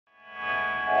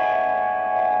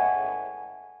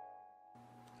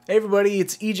Hey everybody,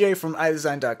 it's EJ from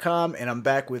eyedesyn.com, and I'm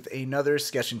back with another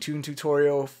Sketch and Toon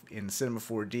tutorial in Cinema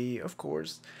 4D, of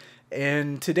course.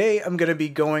 And today I'm going to be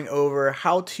going over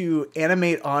how to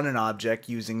animate on an object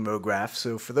using Mograph.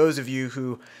 So for those of you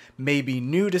who may be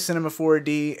new to Cinema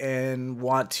 4D and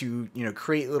want to,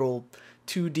 create little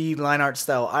 2D line art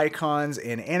style icons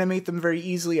and animate them very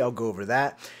easily, I'll go over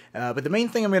that. But the main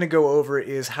thing I'm going to go over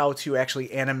is how to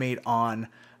actually animate on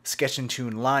Sketch and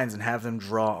Toon lines and have them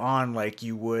draw on like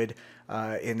you would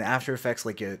in After Effects,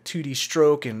 like a 2D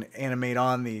stroke, and animate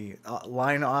on the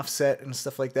line offset and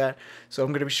stuff like that. So I'm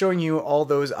going to be showing you all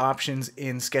those options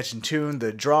in Sketch and Toon,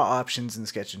 the draw options in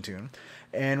Sketch and Toon.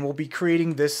 And we'll be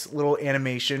creating this little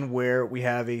animation where we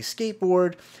have a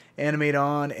skateboard animate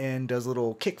on and does a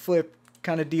little kickflip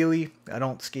kind of dealy. I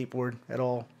don't skateboard at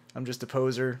all. I'm just a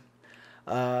poser.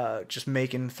 Just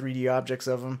making 3D objects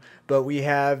of them. But we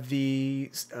have the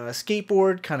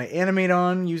skateboard kind of animate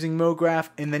on using Mograph,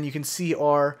 and then you can see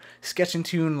our Sketch and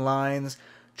Toon lines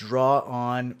draw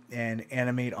on and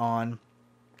animate on.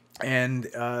 And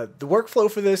the workflow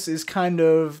for this is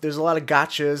there's a lot of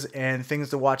gotchas and things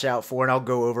to watch out for, and I'll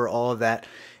go over all of that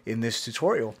in this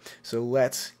tutorial. So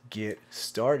let's get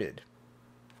started.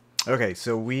 Okay,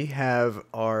 so we have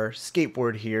our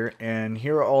skateboard here, and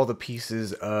here are all the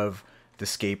pieces of the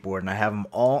skateboard, and I have them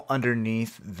all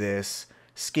underneath this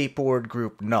skateboard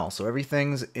group null. So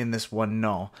everything's in this one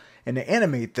null. And to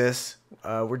animate this,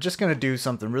 we're just going to do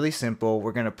something really simple.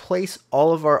 We're going to place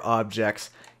all of our objects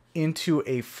into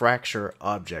a fracture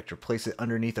object, or place it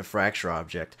underneath a fracture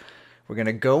object. We're going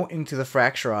to go into the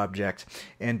fracture object,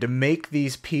 and to make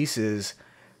these pieces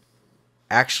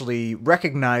actually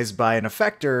recognized by an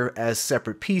effector as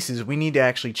separate pieces, we need to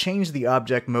actually change the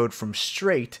object mode from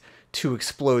straight to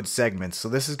explode segments. So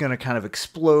this is going to kind of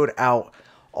explode out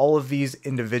all of these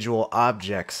individual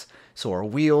objects. So our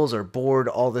wheels, our board,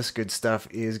 all this good stuff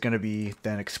is going to be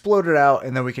then exploded out,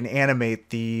 and then we can animate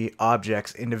the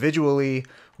objects individually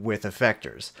with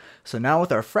effectors. So now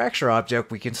with our fracture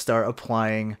object, we can start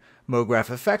applying Mograph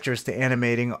effectors to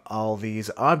animating all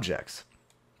these objects.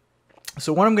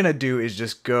 So what I'm going to do is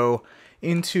just go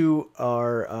into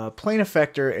our plane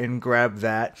effector and grab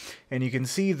that, and you can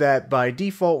see that by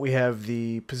default we have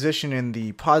the position in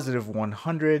the positive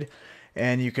 100,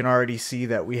 and you can already see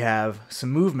that we have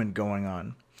some movement going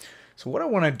on. So what I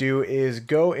want to do is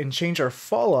go and change our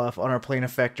fall off on our plane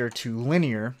effector to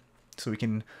linear, so we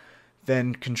can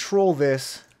then control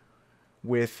this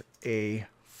with a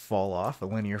fall off, a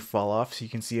linear fall off. So you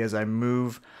can see as I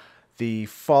move the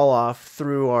fall off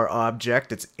through our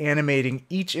object, it's animating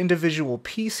each individual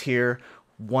piece here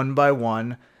one by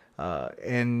one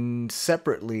and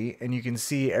separately, and you can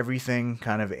see everything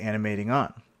kind of animating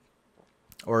on,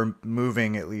 or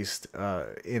moving at least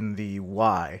in the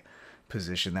Y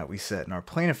position that we set in our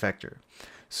plane effector.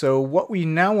 So what we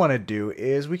now want to do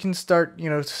is we can start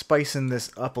spicing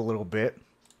this up a little bit.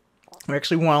 We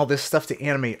actually want all this stuff to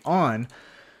animate on.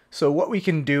 So what we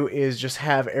can do is just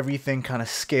have everything kind of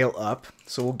scale up.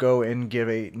 So we'll go and give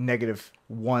a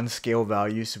 -1 scale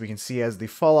value, so we can see as the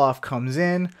fall off comes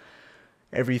in,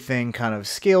 everything kind of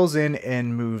scales in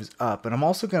and moves up. And I'm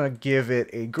also going to give it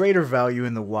a greater value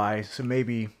in the Y, so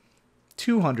maybe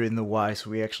 200 in the Y, so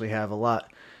we actually have a lot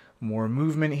more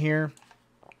movement here.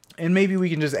 And maybe we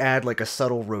can just add like a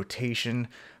subtle rotation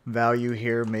value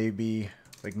here, maybe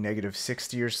like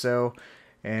 -60 or so,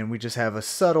 and we just have a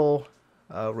subtle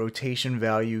rotation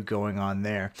value going on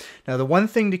there. Now the one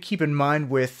thing to keep in mind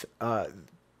with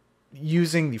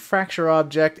using the fracture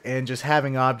object and just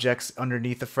having objects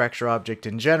underneath the fracture object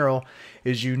in general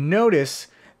is you notice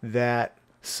that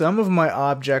some of my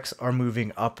objects are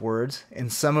moving upwards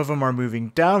and some of them are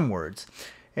moving downwards.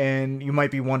 And you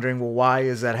might be wondering, well, why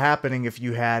is that happening if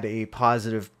you had a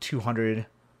positive 200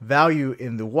 value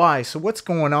in the Y? So what's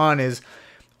going on is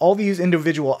all these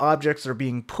individual objects are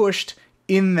being pushed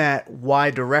in that Y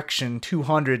direction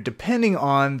 200, depending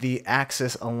on the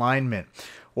axis alignment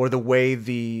or the way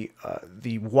the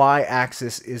Y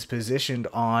axis is positioned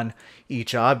on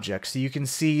each object. So you can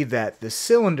see that the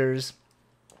cylinders,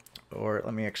 or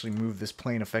let me actually move this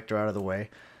plane effector out of the way.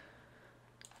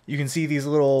 You can see these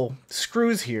little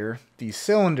screws here, these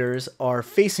cylinders, are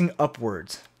facing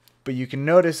upwards. But you can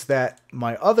notice that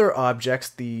my other objects,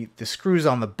 the screws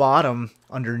on the bottom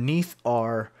underneath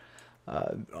are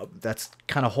that's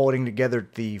kind of holding together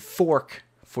the fork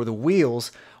for the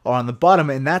wheels, are on the bottom,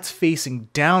 and that's facing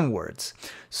downwards.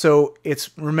 So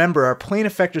remember, our plane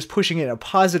effector is pushing it a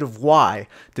positive Y.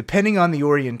 Depending on the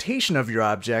orientation of your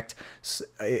object,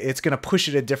 it's going to push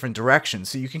it a different direction.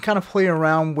 So you can kind of play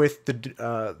around with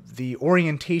the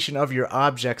orientation of your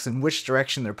objects and which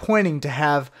direction they're pointing to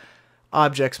have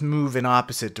objects move in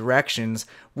opposite directions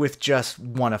with just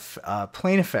one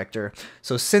plane effector.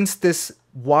 So since this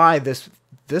Y, this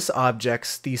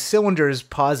object's, the cylinder's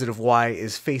positive Y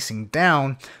is facing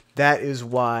down, that is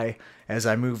why as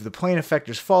I move the plane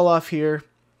effectors fall off here,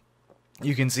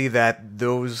 you can see that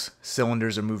those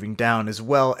cylinders are moving down as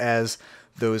well as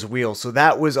those wheels. So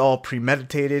that was all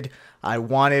premeditated. I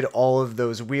wanted all of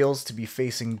those wheels to be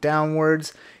facing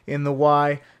downwards in the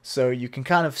Y, so you can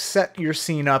kind of set your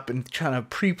scene up and kind of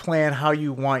pre-plan how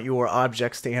you want your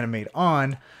objects to animate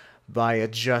on by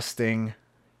adjusting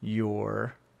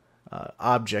your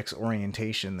object's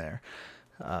orientation there.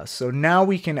 So now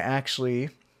we can actually,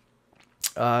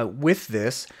 with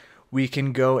this, we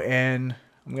can go and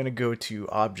I'm going to go to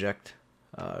object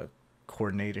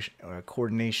coordinate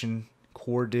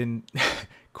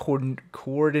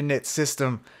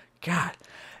system. God.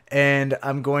 And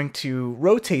I'm going to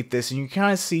rotate this, and you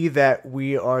kind of see that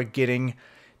we are getting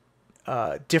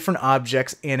different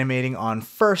objects animating on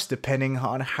first depending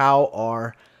on how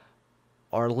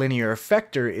our linear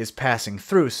effector is passing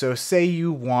through. So say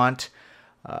you want,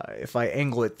 if I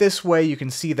angle it this way, you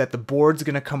can see that the board's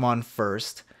going to come on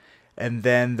first and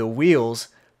then the wheels.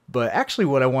 But actually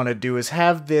what I want to do is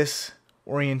have this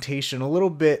orientation a little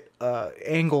bit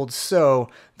angled so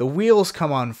the wheels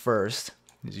come on first,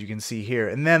 as you can see here,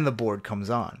 and then the board comes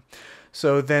on.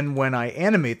 So then when I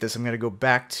animate this, I'm going to go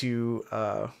back to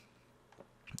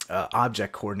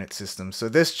object coordinate system. So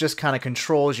this just kind of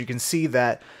controls, you can see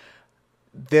that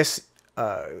this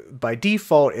by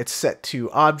default it's set to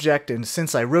object, and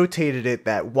since I rotated it,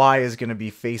 that Y is going to be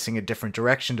facing a different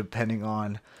direction depending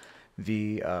on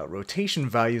the rotation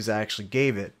values I actually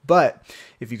gave it. But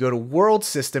if you go to world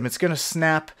system, it's going to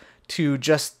snap to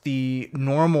just the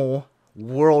normal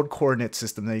world coordinate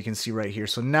system that you can see right here.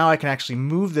 So now I can actually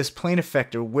move this plane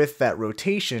effector with that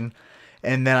rotation,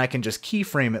 and then I can just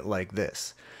keyframe it like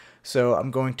this. So I'm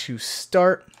going to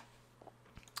start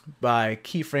by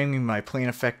keyframing my plane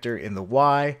effector in the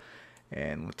Y,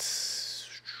 and let's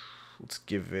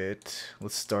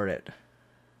start at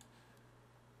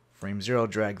frame 0,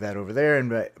 drag that over there,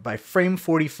 and by frame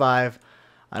 45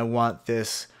 I want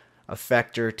this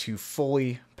effector to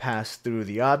fully pass through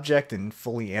the object and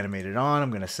fully animate it on.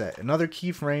 I'm going to set another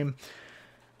keyframe,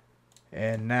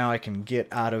 and now I can get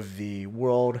out of the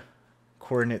world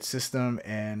coordinate system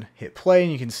and hit play,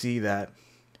 and you can see that,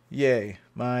 yay,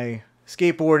 my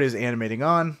skateboard is animating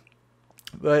on,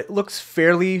 but it looks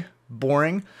fairly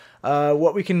boring.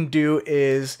 What we can do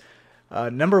is,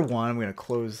 number one, I'm going to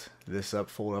close this up,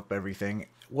 fold up everything.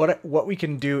 What we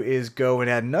can do is go and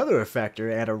add another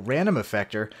effector, add a random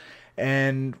effector,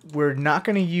 and we're not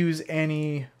going to use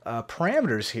any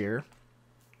parameters here.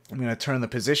 I'm going to turn the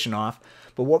position off,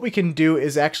 but what we can do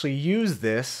is actually use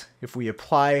this if we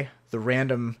apply the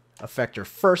random effector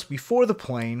first before the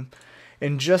plane,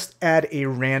 and just add a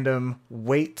random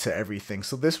weight to everything.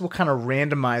 So this will kind of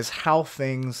randomize how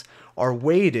things are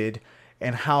weighted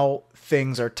and how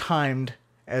things are timed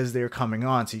as they're coming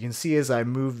on. So you can see as I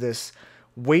move this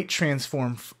weight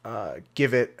transform,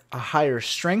 give it a higher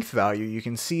strength value, you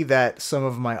can see that some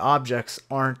of my objects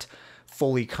aren't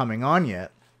fully coming on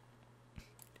yet.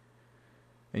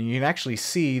 And you can actually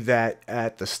see that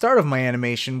at the start of my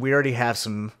animation, we already have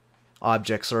some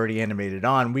objects already animated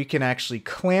on. We can actually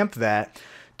clamp that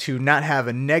to not have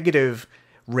a negative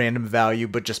random value,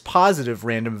 but just positive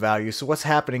random value. So what's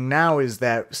happening now is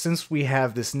that since we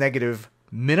have this negative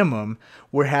minimum,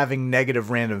 we're having negative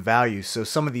random values. So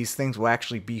some of these things will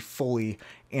actually be fully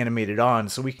animated on.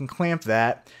 So we can clamp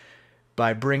that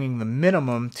by bringing the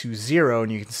minimum to 0,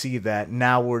 and you can see that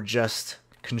now we're just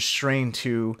constrained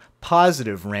to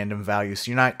positive random values.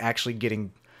 So you're not actually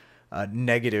getting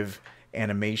negative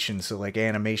animation. So like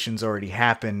animation's already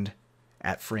happened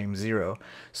at frame 0.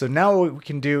 So now what we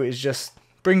can do is just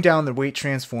bring down the weight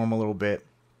transform a little bit,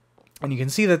 and you can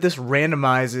see that this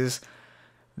randomizes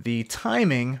the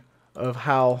timing of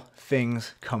how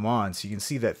things come on. So you can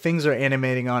see that things are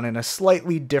animating on in a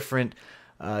slightly different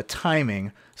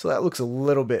timing. So that looks a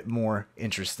little bit more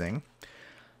interesting.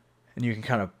 And you can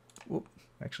kind of, whoop,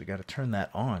 actually got to turn that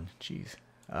on. Jeez.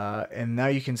 And now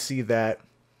you can see that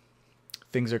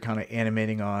things are kind of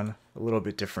animating on a little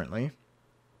bit differently.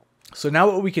 So now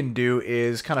what we can do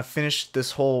is kind of finish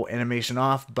this whole animation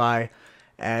off by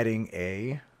adding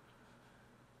a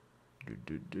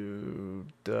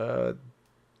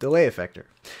delay effector.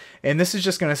 And this is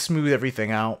just going to smooth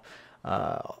everything out.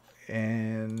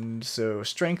 And so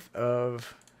strength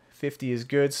of 50 is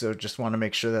good, so just want to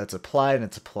make sure that's applied, and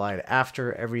it's applied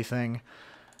after everything.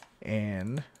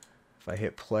 And if I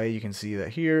hit play, you can see that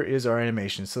here is our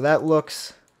animation. So that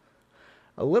looks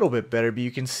a little bit better, but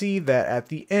you can see that at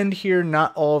the end here,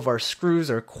 not all of our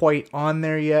screws are quite on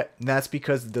there yet, and that's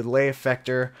because the delay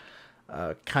effector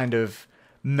kind of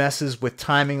messes with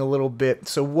timing a little bit.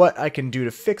 So what I can do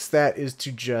to fix that is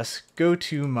to just go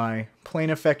to my plane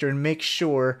effector and make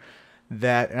sure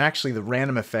that, and actually the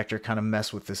random effector kind of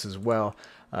mess with this as well.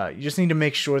 You just need to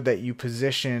make sure that you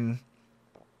position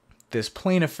this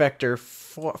plane effector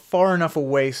far enough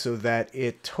away so that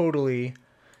it totally,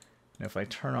 if I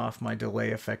turn off my delay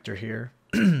effector here,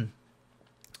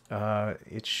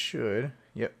 it should,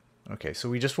 yep. Okay, so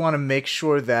we just want to make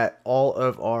sure that all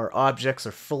of our objects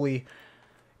are fully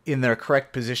in their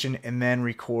correct position, and then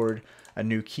record a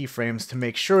new keyframes to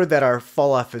make sure that our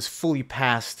fall off is fully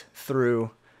passed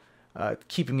through,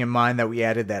 keeping in mind that we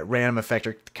added that random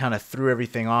effector, kind of threw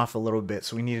everything off a little bit,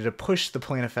 so we needed to push the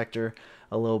plane effector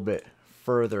a little bit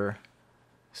further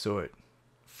so it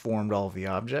formed all of the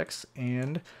objects.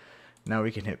 And now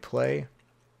we can hit play.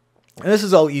 And this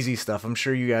is all easy stuff. I'm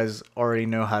sure you guys already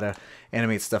know how to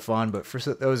animate stuff on, but for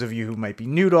those of you who might be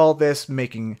new to all this,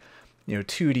 making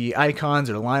 2D icons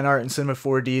or line art in Cinema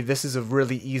 4D, this is a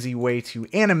really easy way to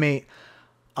animate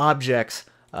objects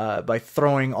by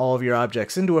throwing all of your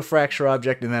objects into a fracture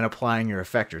object and then applying your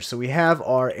effectors. So we have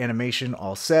our animation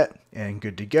all set and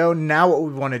good to go. Now what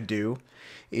we want to do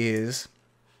is,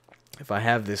 if I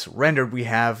have this rendered, we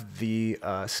have the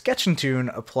Sketch and Toon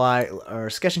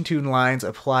Sketch and Toon lines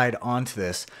applied onto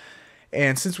this.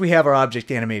 And since we have our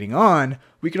object animating on,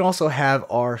 we can also have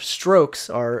our strokes,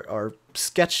 our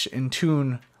Sketch and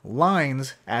Toon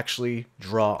lines actually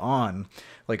draw on,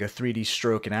 like a 3D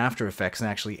stroke in After Effects, and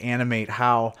actually animate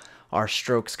how our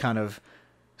strokes kind of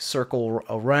circle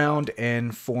around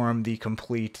and form the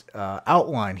complete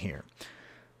outline here.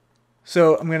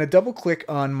 So I'm going to double click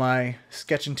on my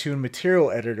Sketch and Toon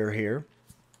material editor here,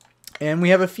 and we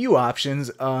have a few options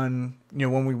on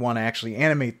when we want to actually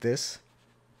animate this.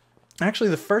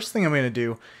 Actually, the first thing I'm going to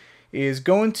do is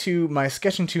go into my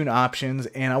Sketch and Toon options,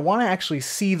 and I want to actually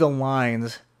see the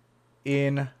lines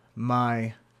in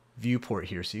my viewport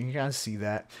here, so you can kind of see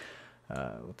that.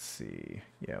 Let's see.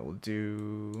 Yeah, we'll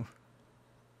do.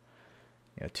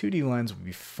 Yeah, 2D lines would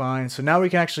be fine. So now we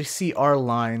can actually see our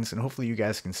lines, and hopefully you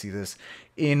guys can see this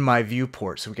in my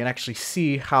viewport, so we can actually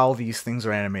see how these things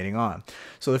are animating on.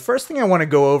 So the first thing I want to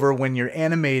go over when you're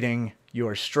animating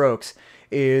your strokes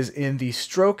is in the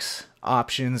strokes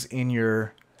options in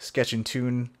your Sketch and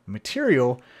Toon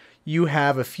material, you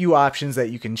have a few options that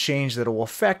you can change that will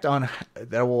affect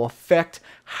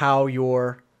how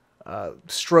your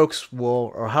strokes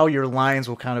will, or how your lines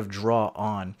will kind of draw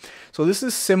on. So this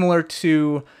is similar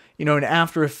to, in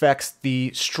After Effects,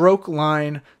 the stroke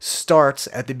line starts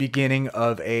at the beginning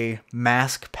of a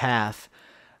mask path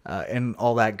and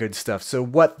all that good stuff. So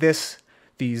what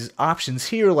these options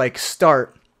here, like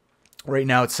start, right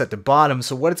now it's set to bottom,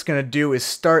 so what it's going to do is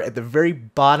start at the very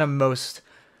bottommost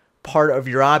part of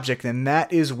your object, and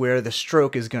that is where the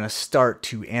stroke is going to start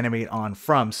to animate on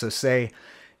from. So say,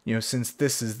 since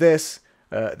this is this,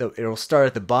 it'll start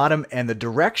at the bottom, and the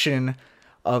direction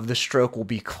of the stroke will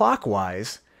be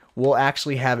clockwise. We'll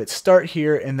actually have it start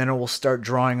here, and then it will start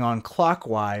drawing on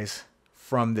clockwise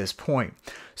from this point.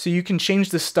 So you can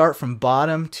change the start from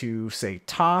bottom to, say,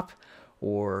 top,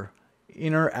 or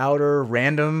inner, outer,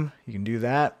 random. You can do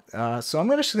that. So I'm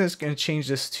just going to change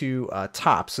this to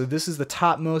top. So this is the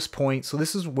topmost point. So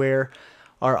this is where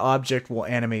our object will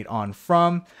animate on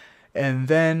from. And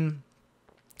then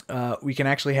we can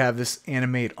actually have this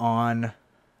animate on,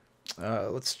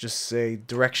 let's just say,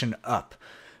 direction up.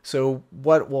 So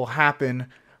what will happen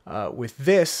with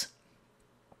this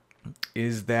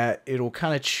is that it'll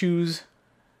kind of choose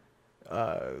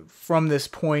from this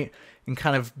point and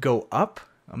kind of go up.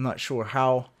 I'm not sure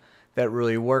how that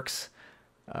really works,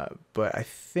 but I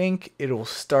think it'll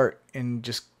start and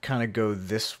just kind of go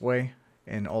this way,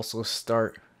 and also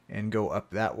start and go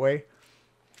up that way.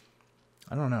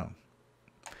 I don't know.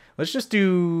 Let's just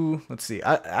do, let's see.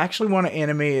 I actually want to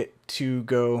animate it to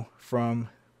go from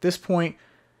this point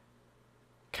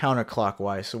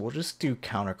counterclockwise, so we'll just do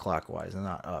counterclockwise and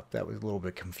not up. That was a little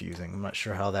bit confusing. I'm not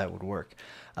sure how that would work,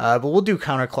 but we'll do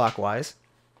counterclockwise.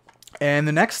 And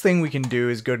the next thing we can do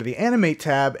is go to the Animate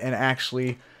tab and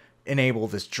actually enable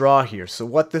this draw here. So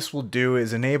what this will do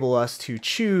is enable us to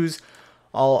choose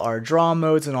all our draw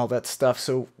modes and all that stuff.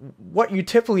 So what you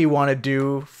typically want to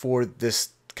do for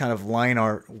this kind of line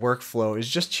art workflow is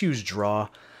just choose draw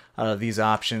out of these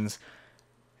options.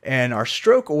 And our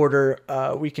stroke order,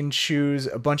 we can choose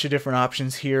a bunch of different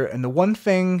options here. And the one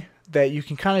thing that you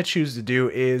can kind of choose to do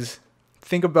is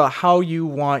think about how you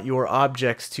want your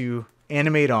objects to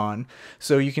animate on.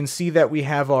 So you can see that we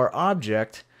have our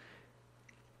object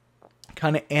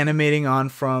kind of animating on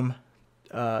from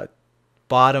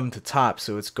bottom to top,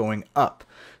 so it's going up.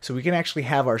 So we can actually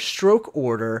have our stroke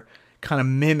order kind of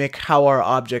mimic how our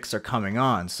objects are coming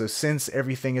on. So since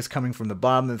everything is coming from the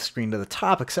bottom of the screen to the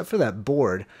top, except for that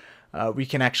board, we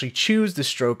can actually choose the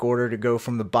stroke order to go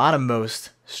from the bottommost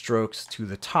strokes to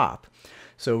the top.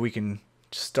 So we can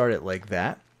start it like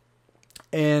that.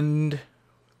 And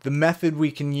the method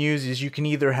we can use is you can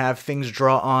either have things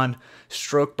draw on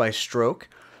stroke by stroke,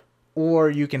 or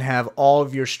you can have all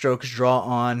of your strokes draw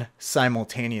on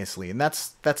simultaneously. And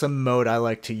that's a mode I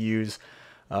like to use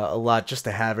a lot, just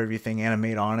to have everything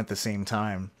animate on at the same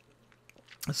time.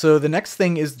 So the next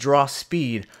thing is draw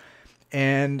speed.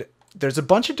 And there's a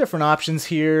bunch of different options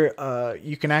here.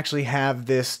 You can actually have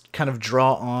this kind of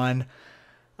draw on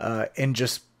and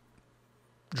just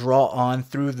draw on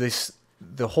through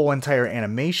the whole entire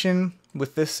animation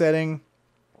with this setting,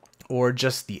 or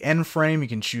just the end frame. You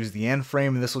can choose the end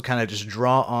frame, and this will kind of just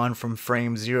draw on from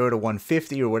frame 0 to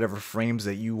 150 or whatever frames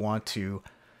that you want to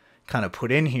kind of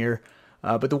put in here.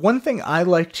 But the one thing I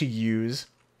like to use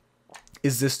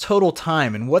is this total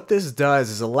time, and what this does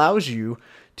is allows you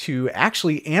to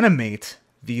actually animate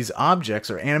these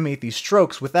objects or animate these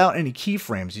strokes without any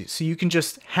keyframes. So you can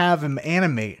just have them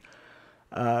animate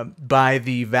by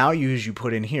the values you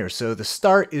put in here. So the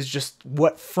start is just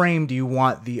what frame do you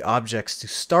want the objects to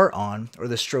start on, or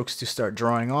the strokes to start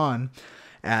drawing on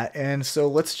at. And so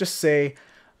let's just say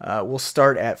we'll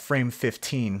start at frame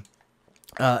 15.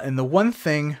 And the one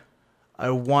thing I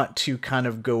want to kind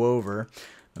of go over,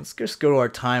 let's just go to our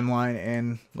timeline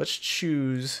and let's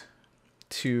choose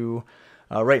to,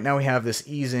 right now we have this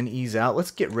ease in, ease out.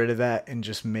 Let's get rid of that and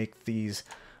just make these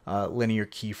linear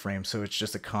keyframes, so it's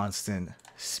just a constant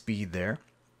speed there.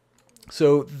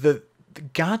 So the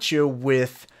gotcha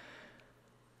with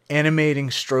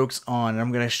animating strokes on, and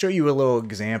I'm going to show you a little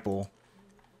example,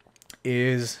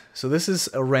 is, so this is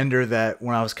a render that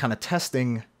when I was kind of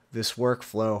testing this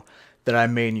workflow that I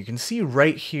made, and you can see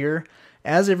right here,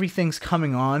 as everything's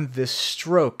coming on, this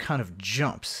stroke kind of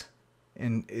jumps,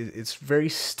 and it's very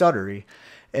stuttery.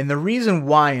 And the reason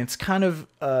why, it's kind of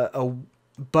a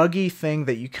buggy thing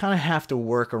that you kind of have to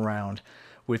work around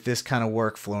with this kind of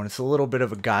workflow, and it's a little bit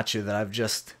of a gotcha that I've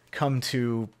just come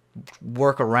to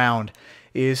work around,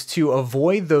 is to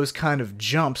avoid those kind of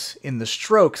jumps in the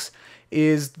strokes.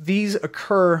 Is these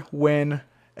occur when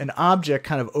an object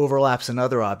kind of overlaps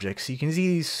another object. So you can see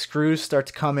these screws start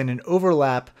to come in and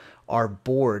overlap our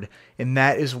board, and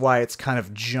that is why it's kind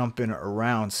of jumping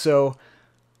around. So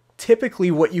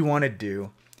typically what you want to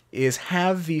do is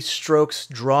have these strokes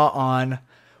draw on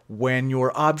when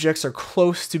your objects are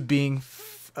close to being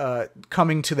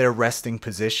coming to their resting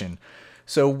position.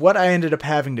 So what I ended up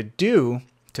having to do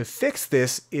to fix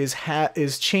this is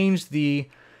change the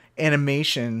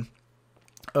animation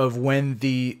of when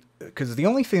because the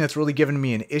only thing that's really given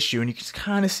me an issue, and you can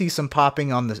kind of see some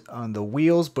popping on the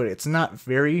wheels, but it's not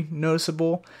very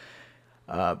noticeable.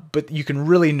 But you can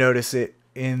really notice it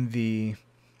on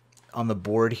the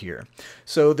board here.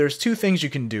 So there's two things you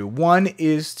can do. One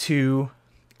is to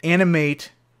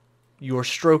animate your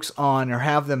strokes on, or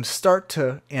have them start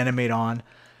to animate on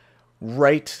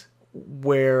right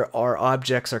where our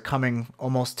objects are coming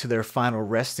almost to their final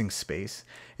resting space.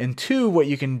 And two, what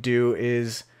you can do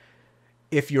is,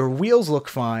 if your wheels look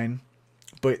fine,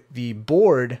 but the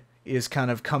board is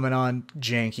kind of coming on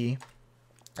janky,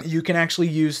 you can actually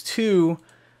use two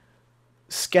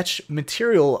sketch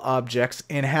material objects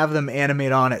and have them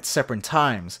animate on at separate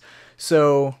times.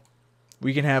 So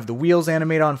we can have the wheels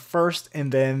animate on first,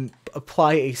 and then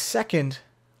apply a second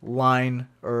line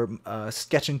or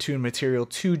Sketch and Toon material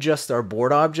to just our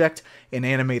board object and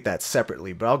animate that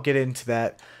separately. But I'll get into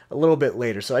that a little bit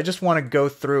later. So I just want to go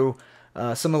through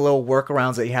some of the little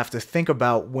workarounds that you have to think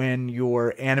about when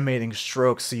you're animating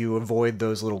strokes, so you avoid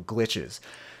those little glitches.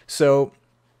 So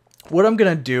what I'm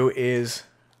going to do is,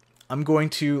 I'm going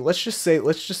to, let's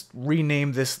just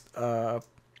rename this,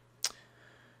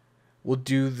 we'll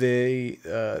do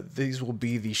these will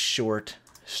be the short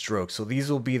strokes. So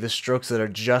these will be the strokes that are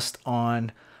just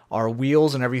on our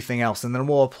wheels and everything else. And then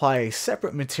we'll apply a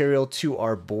separate material to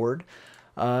our board.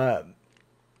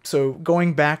 So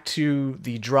going back to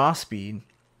the draw speed,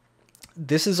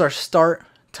 this is our start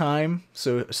time.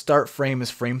 So start frame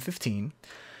is frame 15.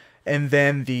 And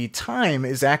then the time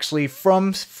is actually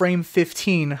from frame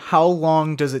 15, how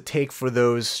long does it take for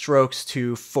those strokes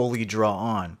to fully draw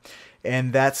on?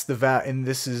 And that's and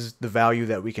this is the value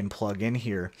that we can plug in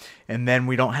here. And then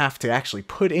we don't have to actually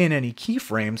put in any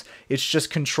keyframes. It's just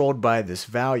controlled by this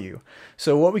value.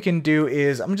 So what we can do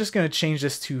is, I'm just going to change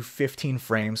this to 15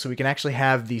 frames, so we can actually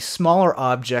have the smaller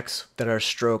objects that are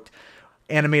stroked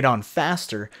animate on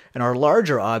faster, and our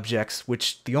larger objects,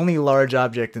 which the only large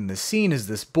object in the scene is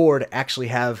this board, actually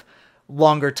have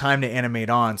longer time to animate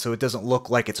on, so it doesn't look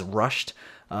like it's rushed.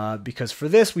 Because for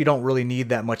this, we don't really need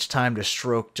that much time to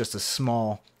stroke just a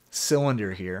small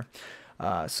cylinder here.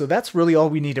 So that's really all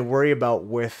we need to worry about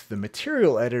with the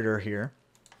material editor here.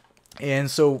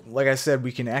 And so, like I said,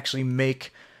 we can actually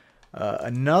make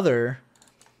another.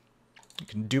 You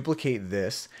can duplicate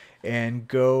this and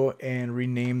go and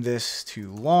rename this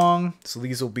to long. So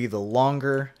these will be the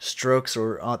longer strokes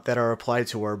that are applied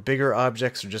to our bigger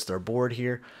objects or just our board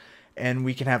here. And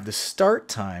we can have the start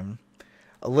time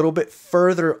a little bit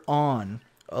further on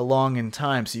along in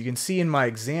time. So you can see in my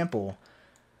example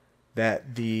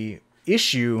that the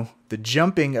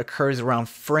jumping occurs around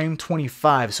frame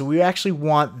 25. So we actually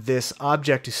want this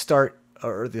object to start,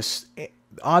 or this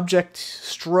object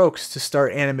strokes to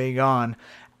start animating on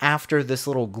after this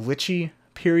little glitchy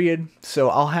period. So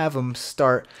I'll have them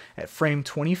start at frame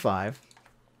 25.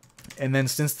 And then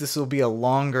since this will be a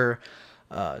longer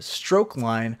stroke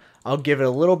line, I'll give it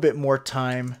a little bit more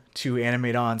time to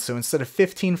animate on. So instead of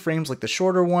 15 frames like the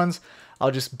shorter ones,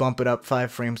 I'll just bump it up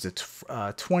 5 frames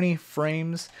to 20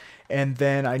 frames. And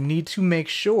then I need to make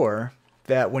sure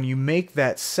that when you make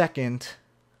that second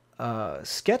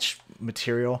sketch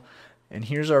material, and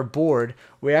here's our board,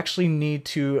 we actually need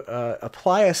to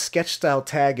apply a sketch style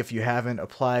tag if you haven't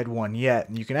applied one yet.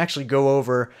 And you can actually go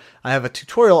over, I have a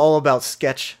tutorial all about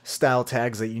sketch style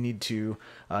tags that you need to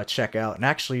check out, and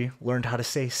actually learned how to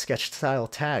say sketch style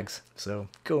tags. So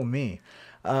go me.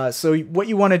 So what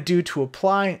you want to do to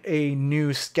apply a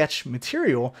new sketch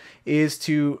material is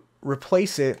to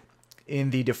replace it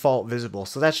in the default visible.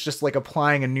 So that's just like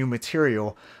applying a new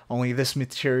material, only this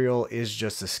material is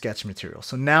just a sketch material.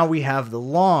 So now we have the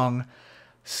long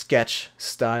sketch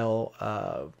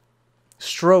style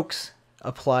strokes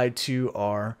applied to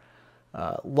our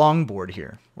longboard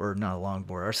here, or not a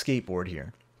longboard, our skateboard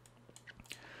here.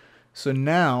 So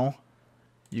now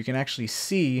you can actually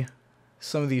see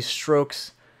some of these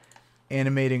strokes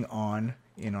animating on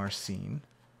in our scene.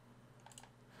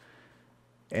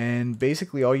 And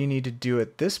basically all you need to do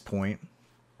at this point,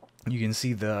 you can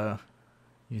see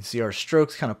our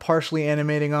strokes kind of partially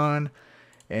animating on,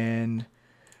 and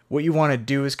what you want to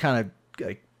do is kind of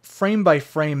like frame by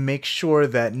frame make sure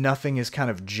that nothing is kind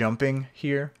of jumping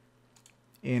here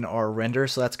in our render.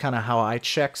 So that's kind of how I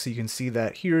check. So you can see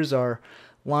that here's our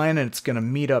line and it's going to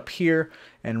meet up here,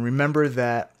 and remember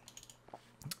that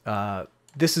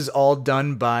this is all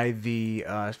done by the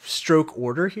stroke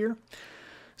order here.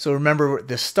 So remember,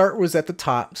 the start was at the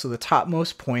top, so the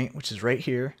topmost point, which is right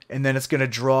here, and then it's going to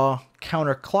draw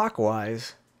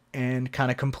counterclockwise and kind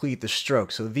of complete the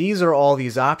stroke. So these are all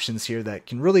these options here that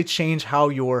can really change how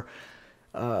your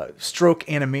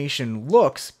stroke animation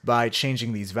looks by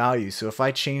changing these values. So if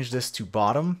I change this to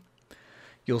bottom,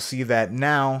 you'll see that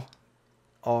now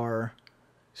our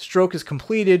stroke is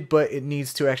completed, but it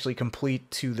needs to actually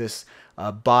complete to this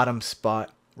bottom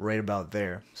spot right about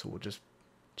there. So we'll just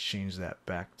change that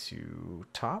back to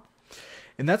top,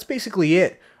 and that's basically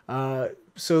it.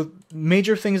 So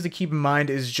major things to keep in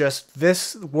mind is just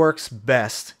this works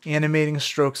best, animating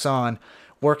strokes on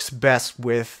works best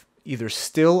with either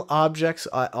still objects,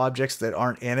 objects that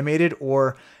aren't animated,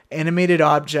 or animated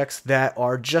objects that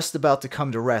are just about to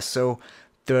come to rest. So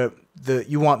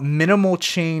you want minimal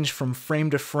change from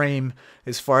frame to frame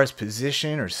as far as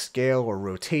position or scale or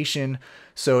rotation,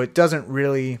 so it doesn't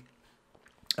really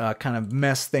kind of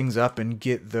mess things up and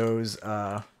get those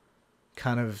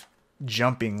kind of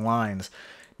jumping lines.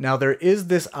 Now there is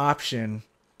this option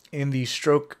in the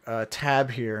stroke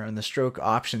tab here, and the stroke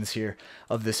options here,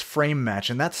 of this frame match,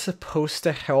 and that's supposed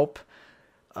to help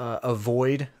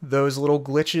avoid those little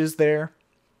glitches there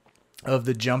of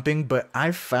the jumping. But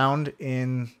I've found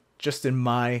in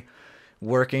my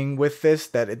working with this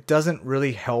that it doesn't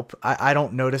really help. I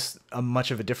don't notice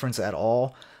much of a difference at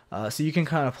all. So you can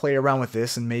kind of play around with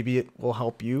this and maybe it will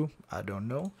help you. I don't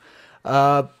know.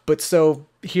 But so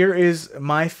here is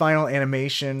my final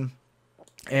animation.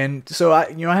 And so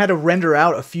I had to render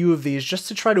out a few of these just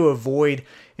to try to avoid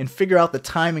and figure out the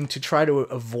timing to try to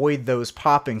avoid those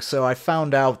popping. So I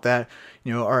found out that,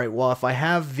 all right, well, if I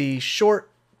have the short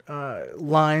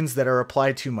lines that are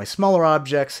applied to my smaller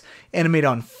objects animate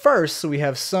on first, so we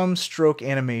have some stroke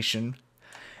animation.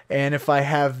 And if I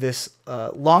have this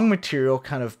long material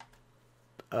kind of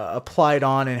applied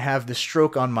on and have the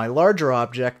stroke on my larger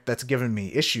object that's given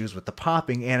me issues with the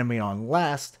popping, animate on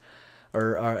last,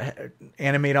 or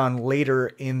animate on later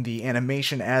in the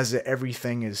animation as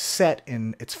everything is set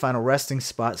in its final resting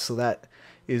spot. So that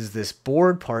is this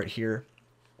board part here.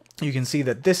 You can see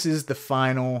that this is the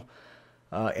final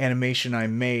animation I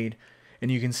made.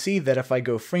 And you can see that if I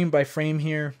go frame by frame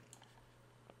here,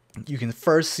 you can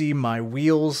first see my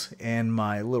wheels and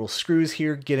my little screws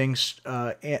here getting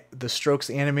the strokes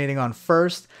animating on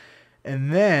first,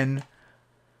 and then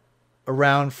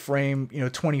around frame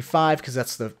 25, because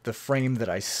that's the frame that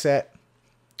I set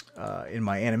in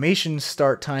my animation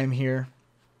start time here.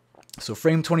 So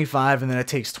frame 25, and then it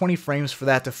takes 20 frames for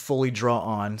that to fully draw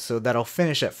on. So that'll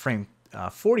finish at frame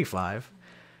 45.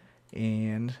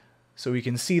 And so we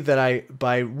can see that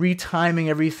by retiming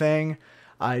everything,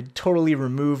 I totally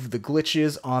removed the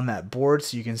glitches on that board.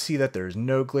 So you can see that there's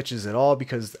no glitches at all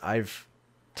because I've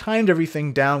timed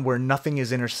everything down where nothing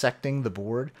is intersecting the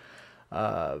board.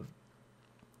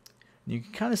 You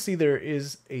can kind of see there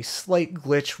is a slight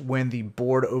glitch when the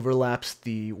board overlaps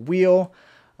the wheel.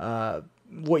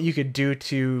 What you could do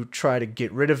to try to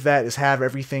get rid of that is have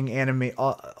everything animate,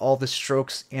 all the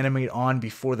strokes animate on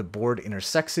before the board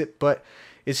intersects it, but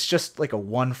it's just like a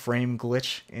one frame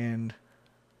glitch, and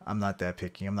I'm not that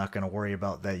picky. I'm not going to worry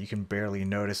about that. You can barely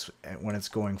notice when it's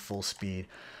going full speed.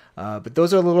 But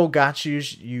those are little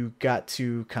gotchas you got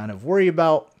to kind of worry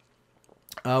about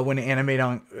when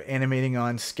animating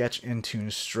on Sketch and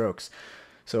Toon strokes.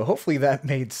 So hopefully that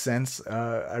made sense.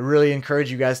 I really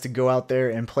encourage you guys to go out there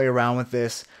and play around with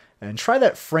this and try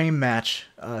that frame match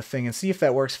thing and see if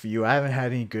that works for you. I haven't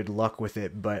had any good luck with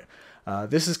it, but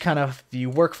this is kind of the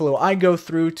workflow I go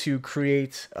through to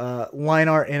create line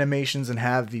art animations and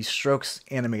have these strokes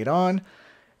animate on.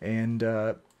 And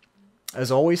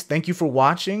as always, thank you for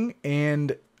watching,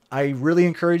 and I really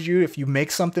encourage you, if you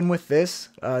make something with this,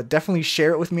 definitely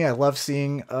share it with me. I love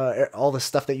seeing all the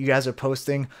stuff that you guys are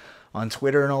posting on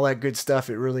Twitter and all that good stuff.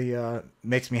 It really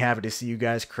makes me happy to see you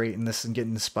guys creating this and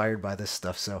getting inspired by this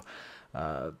stuff. So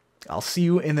I'll see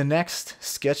you in the next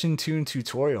Sketch and Toon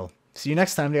tutorial. See you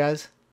next time, guys.